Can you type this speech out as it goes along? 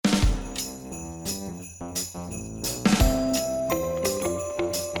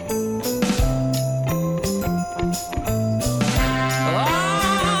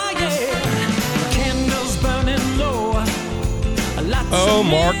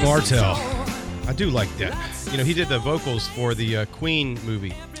Mark Martell. I do like that. You know, he did the vocals for the Queen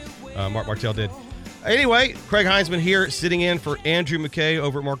movie. Mark Martell did. Anyway, Craig Heinzman here, sitting in for Andrew McKay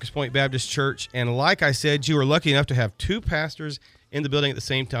over at Marcus Point Baptist Church. And like I said, you were lucky enough to have two pastors in the building at the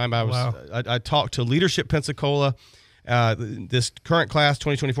same time. I talked to Leadership Pensacola, this current class,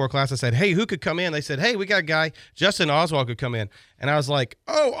 2024 class. I said, hey, who could come in? They said, hey, we got a guy, Justin Oswald could come in. And I was like,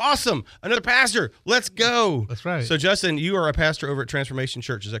 oh, awesome. Another pastor. Let's go. That's right. So, Justin, you are a pastor over at Transformation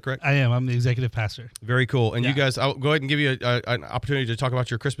Church. Is that correct? I am. I'm the executive pastor. Very cool. And you guys, I'll go ahead and give you an opportunity to talk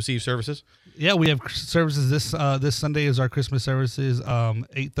about your Christmas Eve services. Yeah, we have services this Sunday is our Christmas services,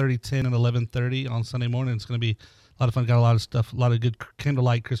 8:30, 10, and 11:30 on Sunday morning. It's going to be a lot of fun. Got a lot of stuff, a lot of good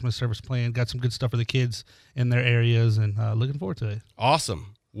candlelight Christmas service planned. Got some good stuff for the kids in their areas, and looking forward to it.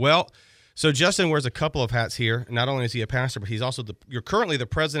 Awesome. Well, so Justin wears a couple of hats here. Not only is he a pastor, but he's also you're currently the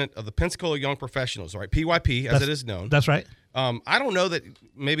president of the Pensacola Young Professionals, right? PYP, as it is known. That's right. I don't know that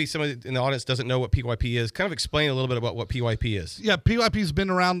maybe somebody in the audience doesn't know what PYP is. Kind of explain a little bit about what PYP is. Yeah, PYP's been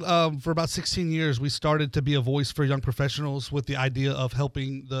around for about 16 years. We started to be a voice for young professionals with the idea of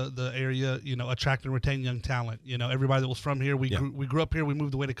helping the area, attract and retain young talent. Everybody that was from here, we grew up here, we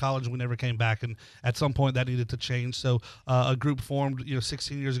moved away to college, and we never came back. And at some point, that needed to change. So a group formed,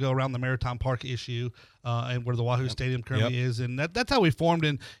 16 years ago around the Maritime Park issue. And where the Wahoo Stadium currently is. And that's how we formed.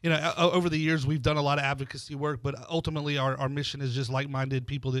 And, over the years, we've done a lot of advocacy work, but ultimately our mission is just like-minded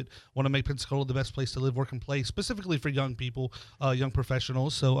people that want to make Pensacola the best place to live, work, and play, specifically for young people, young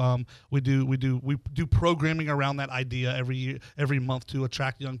professionals. So we do programming around that idea every month to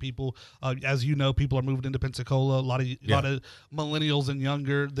attract young people. As you know, people are moving into Pensacola, a lot of millennials and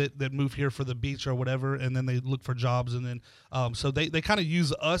younger that move here for the beach or whatever, and then they look for jobs. And then so they kind of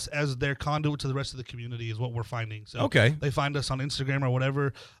use us as their conduit to the rest of the community is what we're finding. So they find us on Instagram or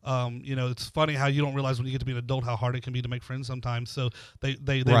whatever. It's funny how you don't realize when you get to be an adult how hard it can be to make friends sometimes. So they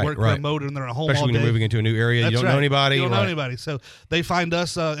work remote and they're at home especially all day. When you're moving into a new area. You don't know anybody. You don't know anybody. So they find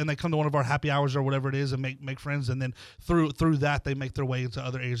us and they come to one of our happy hours or whatever it is and make friends. And then through that they make their way into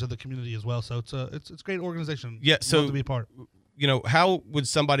other areas of the community as well. So it's a great organization. Yeah. So to be a part. How would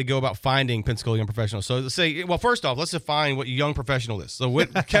somebody go about finding Pensacola Young Professionals? So let's say, well, first off, let's define what a young professional is. So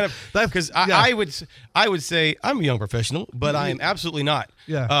what kind of, because I would say I'm a young professional, but I am absolutely not.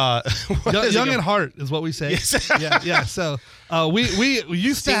 Yeah. Young at heart is what we say. Yes. Yeah. So we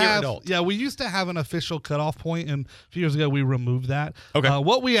used to have adult. we used to have an official cutoff point, and a few years ago we removed that. Okay.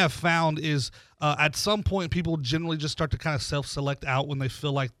 What we have found is at some point people generally just start to kind of self-select out when they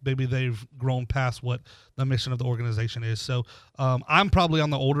feel like maybe they've grown past what the mission of the organization is. So I'm probably on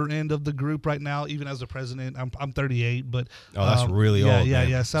the older end of the group right now, even as the president. I'm 38, but that's really old.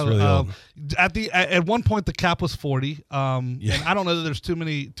 Yeah. So really old. At one point the cap was 40. And I don't know that there's too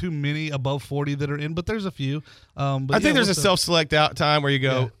many above 40 that are in, but there's a few. But I think there's a self-select out time where you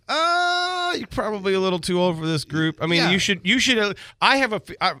go, you're probably a little too old for this group. I mean, you should. I have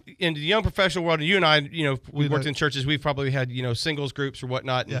in the young professional world, and you and I, we worked in churches. We've probably had, singles groups or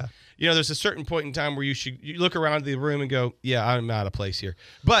whatnot. And, there's a certain point in time where you look around the room and go, yeah, I'm out of place here.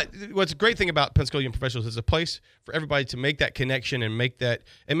 But what's a great thing about Pensacola Young Professionals is a place for everybody to make that connection and make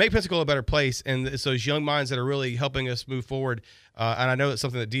Pensacola a better place. And it's those young minds that are really helping us move forward. And I know that's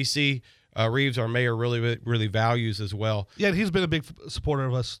something that DC Reeves, our mayor, really values as well. Yeah, he's been a big supporter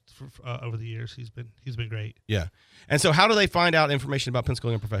of us over the years. He's been great. Yeah. And so how do they find out information about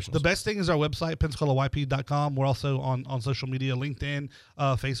Pensacola Young Professionals? The best thing is our website, PensacolaYP.com. We're also on social media, LinkedIn,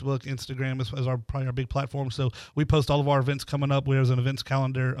 Facebook, Instagram is probably our big platform. So we post all of our events coming up. There's an events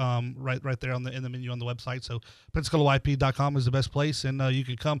calendar right there in the menu on the website. So PensacolaYP.com is the best place, and you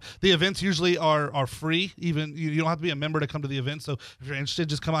can come. The events usually are free. Even you don't have to be a member to come to the event. So if you're interested,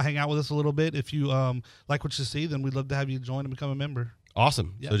 just come out, hang out with us a little bit. If you like what you see, then we'd love to have you join and become a member.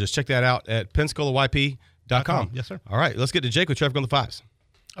 Awesome. Yep. So just check that out at PensacolaYP.com. Yes, sir. All right, let's get to Jake with traffic on the fives.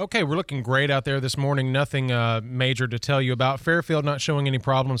 Okay, we're looking great out there this morning. Nothing major to tell you about. Fairfield not showing any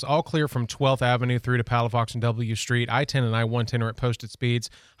problems. All clear from 12th Avenue through to Palafox and W Street. I-10 and I-110 are at posted speeds.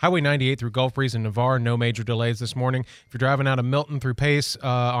 Highway 98 through Gulf Breeze and Navarre, no major delays this morning. If you're driving out of Milton through Pace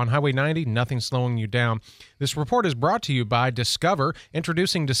on Highway 90, nothing slowing you down. This report is brought to you by Discover,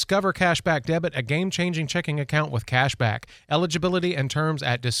 introducing Discover Cashback Debit, a game-changing checking account with cashback. Eligibility and terms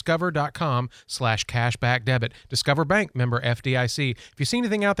at discover.com/cashbackdebit. Discover Bank, member FDIC. If you see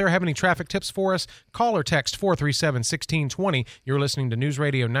anything out there, have any traffic tips for us, call or text 437-1620. You're listening to News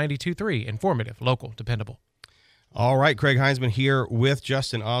Radio 92.3, informative, local, dependable. All right, Craig Heinzman here with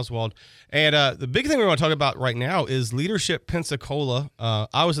Justin Oswald. And the big thing we want to talk about right now is Leadership Pensacola.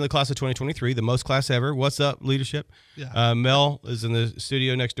 I was in the class of 2023, the most class ever. What's up, Leadership? Yeah. Mel is in the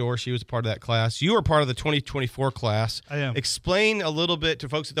studio next door. She was a part of that class. You were part of the 2024 class. I am. Explain a little bit to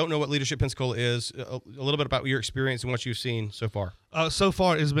folks that don't know what Leadership Pensacola is, a little bit about your experience and what you've seen so far. So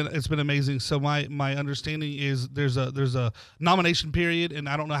far, it's been amazing. So my understanding is there's a nomination period, and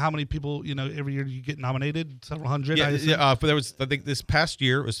I don't know how many people, every year you get nominated, several hundred. Yeah. But I think this past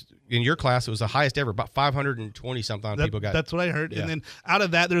year was in your class. It was the highest ever, about 520 something people got. That's what I heard. Yeah. And then out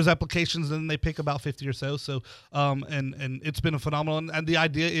of that, there's applications, and they pick about 50 or so. So and it's been a phenomenal. And the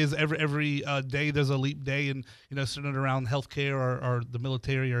idea is every day there's a leap day, and centered around healthcare or the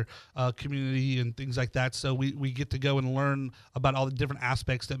military or community and things like that. So we get to go and learn about all the different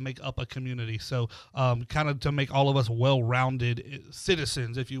aspects that make up a community. So kind of to make all of us well-rounded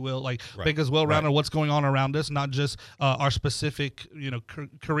citizens, if you will, make us well-rounded what's going on around us, not just our specific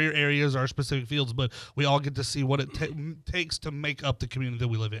career areas, our specific fields, but we all get to see what it takes to make up the community that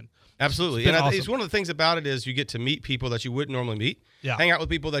we live in. Absolutely. And awesome. It's one of the things about it is you get to meet people that you wouldn't normally meet, hang out with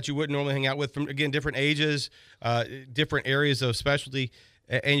people that you wouldn't normally hang out with from, again, different ages, different areas of specialty,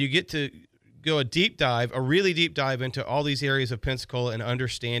 and you get to go a really deep dive into all these areas of Pensacola and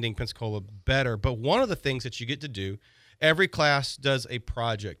understanding Pensacola better. But one of the things that you get to do, every class does a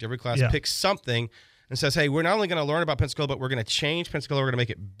project. Every class picks something and says, hey, we're not only going to learn about Pensacola, but we're going to change Pensacola. We're going to make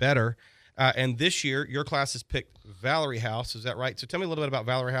it better. And this year, your class has picked Valerie House. Is that right? So tell me a little bit about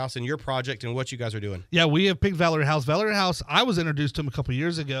Valerie House and your project and what you guys are doing. Yeah, we have picked Valerie House. Valerie House, I was introduced to them a couple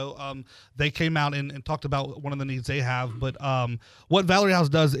years ago. They came out and talked about one of the needs they have. But what Valerie House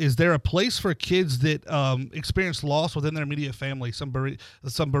does is they're a place for kids that experience loss within their immediate family, some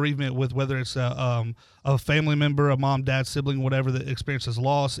bereavement with whether it's a family member, a mom, dad, sibling, whatever that experiences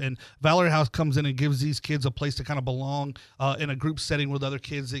loss. And Valerie House comes in and gives these kids a place to kind of belong in a group setting with other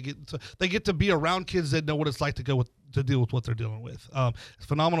kids. They get to be around kids that know what it's like to deal with what they're dealing with. It's a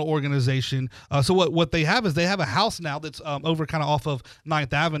phenomenal organization. So what they have is they have a house now that's over kind of off of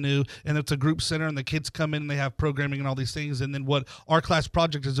 9th Avenue, and it's a group center, and the kids come in and they have programming and all these things. And then what our class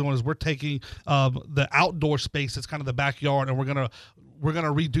project is doing is we're taking the outdoor space that's kind of the backyard, and we're gonna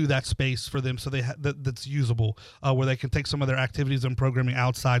redo that space for them so that's usable, where they can take some of their activities and programming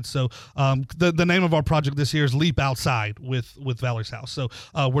outside. So the name of our project this year is Leap Outside with Valerie's House. So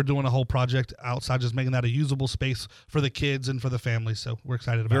we're doing a whole project outside, just making that a usable space for the kids and for the families. So we're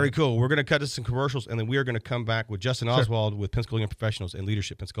excited about it. Very cool. We're going to cut to some commercials, and then we are going to come back with Justin Oswald with Pensacola Young Professionals and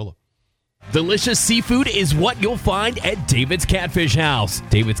Leadership Pensacola. Delicious seafood is what you'll find at David's Catfish House.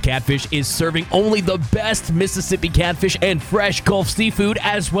 David's Catfish is serving only the best Mississippi catfish and fresh Gulf seafood,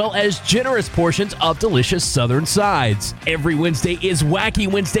 as well as generous portions of delicious southern sides. Every Wednesday is Wacky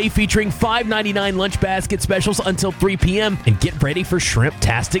Wednesday, featuring $5.99 lunch basket specials until 3 p.m. And get ready for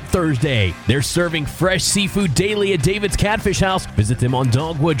Shrimp-tastic Thursday. They're serving fresh seafood daily at David's Catfish House. Visit them on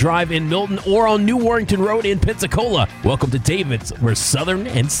Dogwood Drive in Milton or on New Warrington Road in Pensacola. Welcome to David's, where southern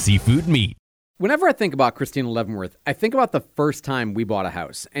and seafood meet. Whenever I think about Christina Leavenworth, I think about the first time we bought a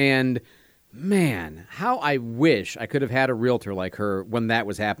house. And man, how I wish I could have had a realtor like her when that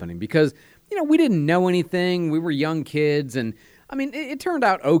was happening. Because, we didn't know anything. We were young kids. And, it turned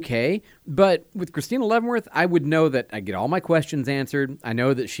out okay. But with Christina Leavenworth, I would know that I'd get all my questions answered. I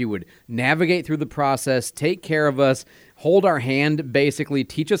know that she would navigate through the process, take care of us, hold our hand, basically,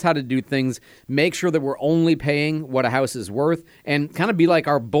 teach us how to do things, make sure that we're only paying what a house is worth, and kind of be like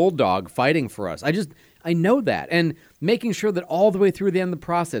our bulldog fighting for us. I know that. And making sure that all the way through the end of the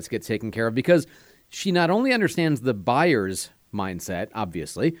process gets taken care of, because she not only understands the buyer's mindset,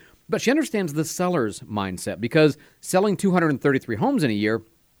 obviously, but she understands the seller's mindset, because selling 233 homes in a year,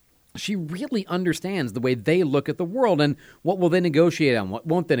 she really understands the way they look at the world and what will they negotiate on, what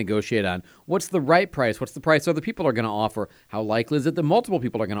won't they negotiate on, what's the right price, what's the price other people are going to offer, how likely is it that multiple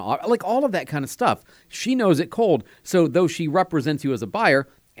people are going to offer, like all of that kind of stuff. She knows it cold. So though she represents you as a buyer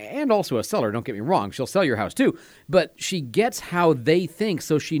and also a seller, don't get me wrong, she'll sell your house too, but she gets how they think,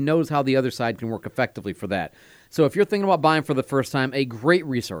 so she knows how the other side can work effectively for that. So if you're thinking about buying for the first time, a great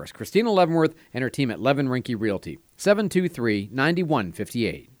resource, Christina Leavenworth and her team at Levin Rinke Realty,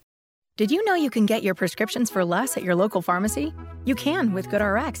 723-9158. Did you know you can get your prescriptions for less at your local pharmacy? You can with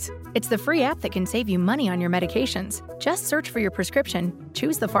GoodRx. It's the free app that can save you money on your medications. Just search for your prescription,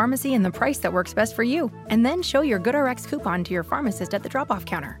 choose the pharmacy and the price that works best for you, and then show your GoodRx coupon to your pharmacist at the drop-off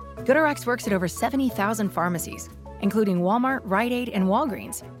counter. GoodRx works at over 70,000 pharmacies, including Walmart, Rite Aid, and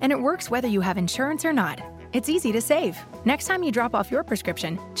Walgreens, and it works whether you have insurance or not. It's easy to save. Next time you drop off your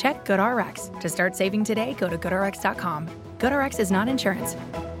prescription, check GoodRx. To start saving today, go to GoodRx.com. GoodRx is not insurance.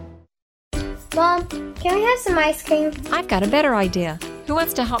 Mom, can we have some ice cream? I've got a better idea. Who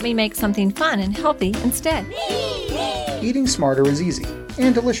wants to help me make something fun and healthy instead? Eating smarter is easy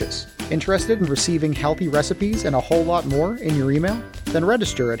and delicious. Interested in receiving healthy recipes and a whole lot more in your email? Then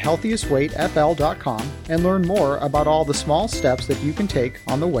register at healthiestweightfl.com and learn more about all the small steps that you can take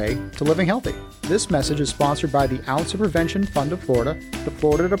on the way to living healthy. This message is sponsored by the Ounce of Prevention Fund of Florida, the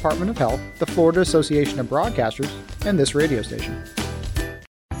Florida Department of Health, the Florida Association of Broadcasters, and this radio station.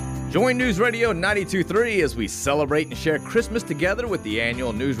 Join News Radio 92.3 as we celebrate and share Christmas together with the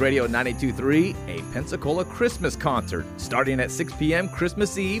annual News Radio 92.3, a Pensacola Christmas concert, starting at 6 p.m.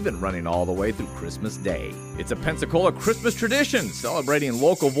 Christmas Eve and running all the way through Christmas Day. It's a Pensacola Christmas tradition, celebrating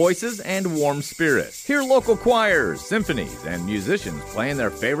local voices and warm spirits. Hear local choirs, symphonies, and musicians playing their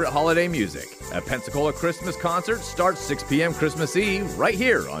favorite holiday music. A Pensacola Christmas concert starts 6 p.m. Christmas Eve right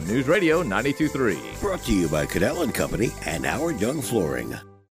here on News Radio 92.3. Brought to you by Cadell & Company and Howard Young Flooring.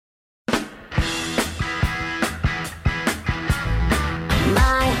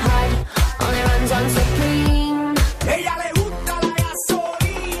 My heart only runs on Supreme. Ella le gusta la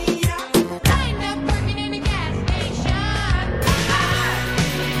gasolina. Kind of working in a gas station.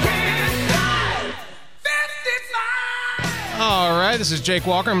 All right, this is Jake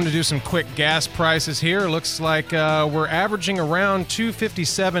Walker. I'm going to do some quick gas prices here. Looks like we're averaging around $2.57,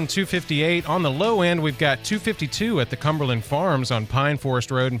 $2.58. On the low end, we've got $2.52 at the Cumberland Farms on Pine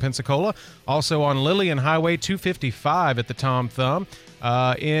Forest Road in Pensacola. Also on Lillian Highway, $2.55 at the Tom Thumb.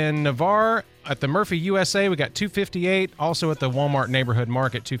 In Navarre, at the Murphy USA, we got $2.58. Also at the Walmart Neighborhood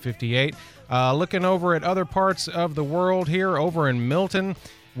Market, $2.58. Looking over at other parts of the world here, over in Milton,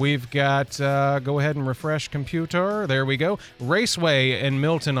 we've got, go ahead and refresh computer. There we go. Raceway in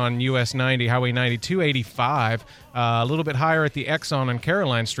Milton on US 90, Highway 90, $2.85. A little bit higher at the Exxon on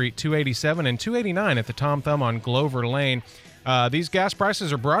Caroline Street, $2.87, and $2.89 at the Tom Thumb on Glover Lane. These gas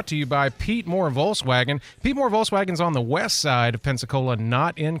prices are brought to you by Pete Moore Volkswagen. Pete Moore Volkswagen's on the west side of Pensacola,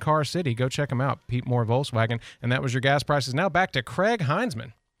 not in Car City. Go check them out, Pete Moore Volkswagen. And that was your gas prices. Now back to Craig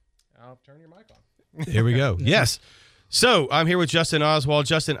Heinzman. I'll turn your mic on. Here we go. Yes. So I'm here with Justin Oswald.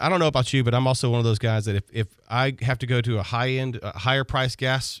 Justin, I don't know about you, but I'm also one of those guys that if I have to go to a high-end, higher price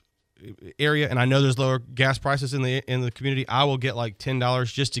gas area, and I know there's lower gas prices in the community, I will get like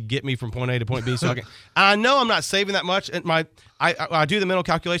 $10 just to get me from point A to point B. So I know I'm not saving that much. And I do the mental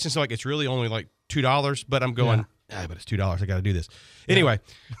calculation, so like it's really only like $2, but I'm going, but it's $2. I got to do this anyway.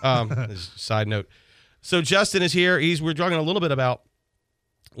 Side note. So Justin is here. We're talking a little bit about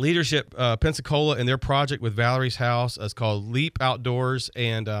Leadership Pensacola and their project with Valerie's House. It's called Leap Outdoors.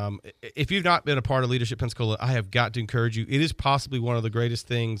 And if you've not been a part of Leadership Pensacola, I have got to encourage you. It is possibly one of the greatest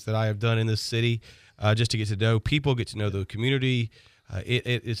things that I have done in this city, just to get to know people, get to know the community.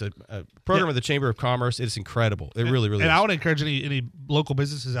 It is a program of the Chamber of Commerce. It's incredible. It really is. And I would encourage any local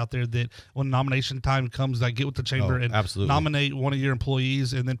businesses out there that when nomination time comes, like get with the chamber and nominate one of your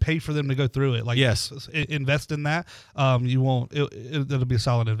employees, and then pay for them to go through it. Like invest in that. You won't. It'll be a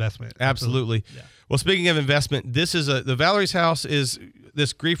solid investment. Absolutely. Yeah. Well, speaking of investment, this is the Valerie's House is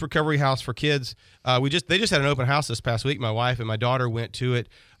this grief recovery house for kids. They just had an open house this past week. My wife and my daughter went to it.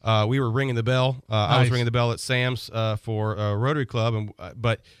 We were ringing the bell. Nice. I was ringing the bell at Sam's for Rotary Club,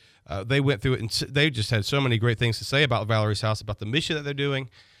 but they went through it, and they just had so many great things to say about Valerie's House, about the mission that they're doing.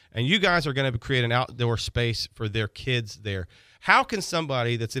 And you guys are going to create an outdoor space for their kids there. How can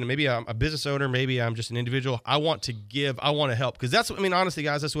somebody that's in, maybe I'm a business owner, maybe I'm just an individual, I want to give, I want to help? Because honestly,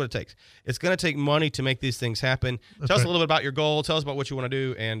 guys, that's what it takes. It's going to take money to make these things happen. Tell us a little bit about your goal. Tell us about what you want to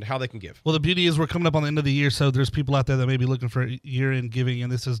do and how they can give. Well, the beauty is we're coming up on the end of the year, so there's people out there that may be looking for year-end giving,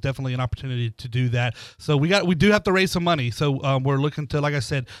 and this is definitely an opportunity to do that. So we do have to raise some money. So we're looking to, like I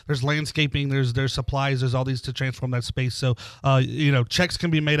said, there's landscaping, there's supplies, there's all these to transform that space. So checks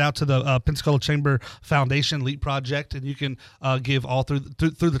can be made out to the Pensacola Chamber Foundation LEAP project, and you can give all through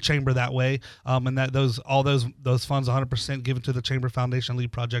the chamber that way, and that those funds 100% given to the Chamber Foundation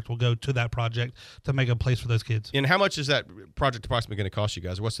LEAP project will go to that project to make a place for those kids. And how much is that project approximately going to cost you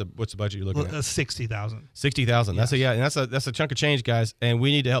guys? What's the budget you're looking at? $60,000. $60,000. Yes. That's a chunk of change, guys, and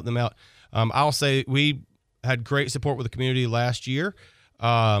we need to help them out. I'll say we had great support with the community last year.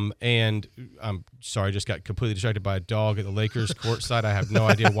 And I'm sorry, I just got completely distracted by a dog at the Lakers courtside. I have no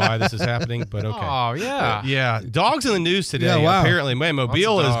idea why this is happening, but okay. Oh, yeah. Yeah. Dogs in the news today. Yeah, wow. Apparently, man,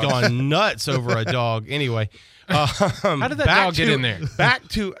 Mobile has gone nuts over a dog. Anyway. How did that dog get in there? Back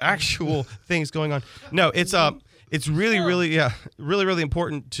to actual things going on. No, it's really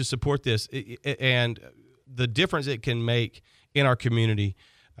important to support this and the difference it can make in our community.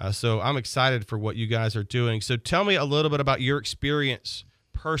 So I'm excited for what you guys are doing. So tell me a little bit about your experience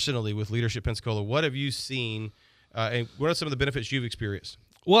personally with Leadership Pensacola. What have you seen, and what are some of the benefits you've experienced?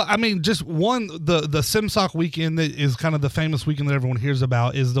 Well, I mean, just the SimSock weekend that is kind of the famous weekend that everyone hears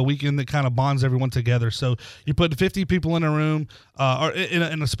about is the weekend that kind of bonds everyone together. So you put 50 people in a room or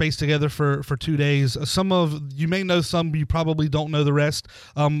in a space together for 2 days. You may know some, you probably don't know the rest.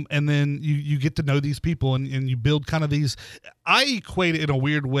 And then you get to know these people and you build kind of these. I equate it in a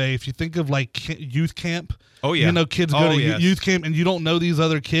weird way. If you think of like youth camp. Oh, yeah. Kids go to youth camp and you don't know these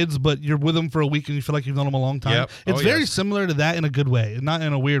other kids, but you're with them for a week and you feel like you've known them a long time. Yep. It's very similar to that in a good way, not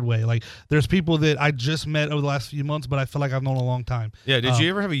in a weird way. Like there's people that I just met over the last few months, but I feel like I've known a long time. Yeah. Did you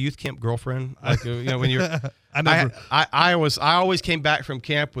ever have a youth camp girlfriend? Like, when you're, I never. I always came back from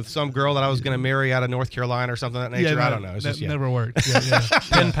camp with some girl that I was going to marry out of North Carolina or something of that nature. I don't know. It's just never worked. Yeah.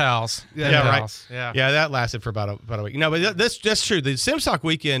 Pen pals. Yeah, right. Pals. Yeah. That lasted for about a week. No, but that's true. The SimSock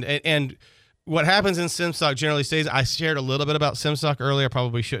weekend and what happens in SimSock generally stays. I shared a little bit about SimSock earlier. I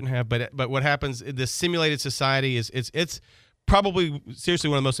probably shouldn't have, but what happens in this simulated society is it's probably seriously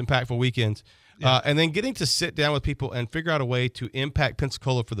one of the most impactful weekends. Yeah. And then getting to sit down with people and figure out a way to impact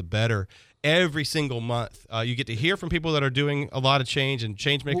Pensacola for the better every single month. You get to hear from people that are doing a lot of change and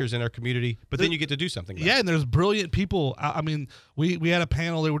change makers in our community, but then you get to do something about it. And there's brilliant people. I mean, we had a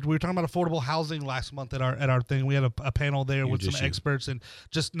panel. We were talking about affordable housing last month at our thing. We had a panel there with some experts, and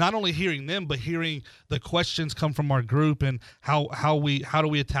just not only hearing them, but hearing the questions come from our group and how do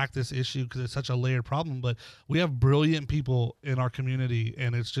we attack this issue, because it's such a layered problem. But we have brilliant people in our community,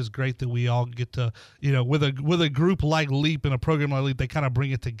 and it's just great that we all get to, with a group like LEAP and a program like LEAP, they kind of bring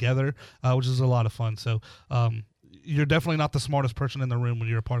it together. Which is a lot of fun. So you're definitely not the smartest person in the room when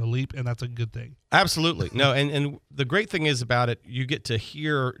you're a part of LEAP, and that's a good thing. Absolutely. No, and the great thing is about it, you get to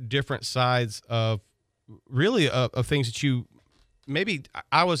hear different sides of really of things that you maybe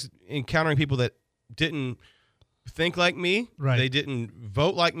I was encountering people that didn't think like me. Right. They didn't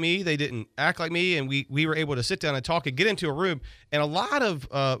vote like me. They didn't act like me. And we were able to sit down and talk and get into a room. And a lot of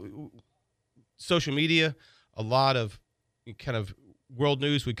social media, a lot of kind of world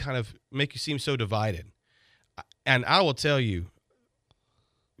news would kind of make you seem so divided. And I will tell you,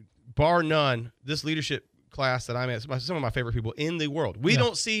 bar none, this leadership class that I'm at, some of my favorite people in the world. We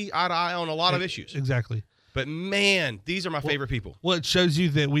don't see eye to eye on a lot of issues. Exactly. But man, these are my favorite people. Well, it shows you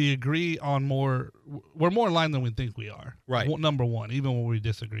that we agree on more. We're more in line than we think we are. Right. Number one, even when we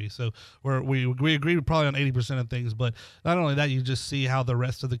disagree. So we agree probably on 80% of things. But not only that, you just see how the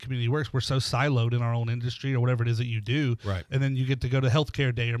rest of the community works. We're so siloed in our own industry or whatever it is that you do. Right. And then you get to go to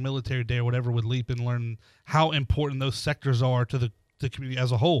healthcare day or military day or whatever with LEAP and learn how important those sectors are to the community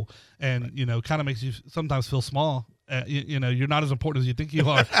as a whole. And kind of makes you sometimes feel small. You're not as important as you think you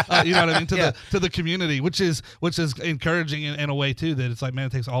are. You know what I mean? To the community, which is encouraging in a way too. That it's like, man,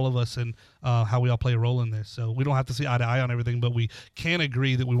 it takes all of us and how we all play a role in this. So we don't have to see eye to eye on everything, but we can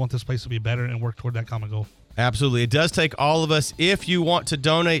agree that we want this place to be better and work toward that common goal. Absolutely. It does take all of us. If you want to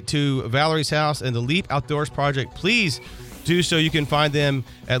donate to Valerie's House and the LEAP Outdoors Project, please do so. You can find them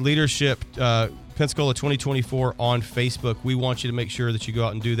at Leadership Pensacola 2024 on Facebook. We want you to make sure that you go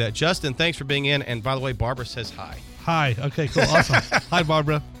out and do that. Justin, thanks for being in. And by the way, Barbara says hi. Hi. Okay, cool. Awesome. Hi,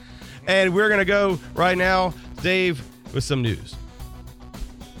 Barbara. And we're going to go right now, Dave, with some news.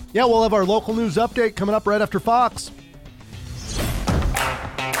 Yeah, we'll have our local news update coming up right after Fox.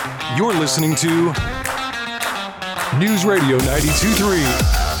 You're listening to News Radio 92.3,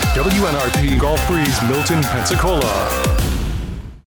 WNRP Gulf Breeze, Milton, Pensacola.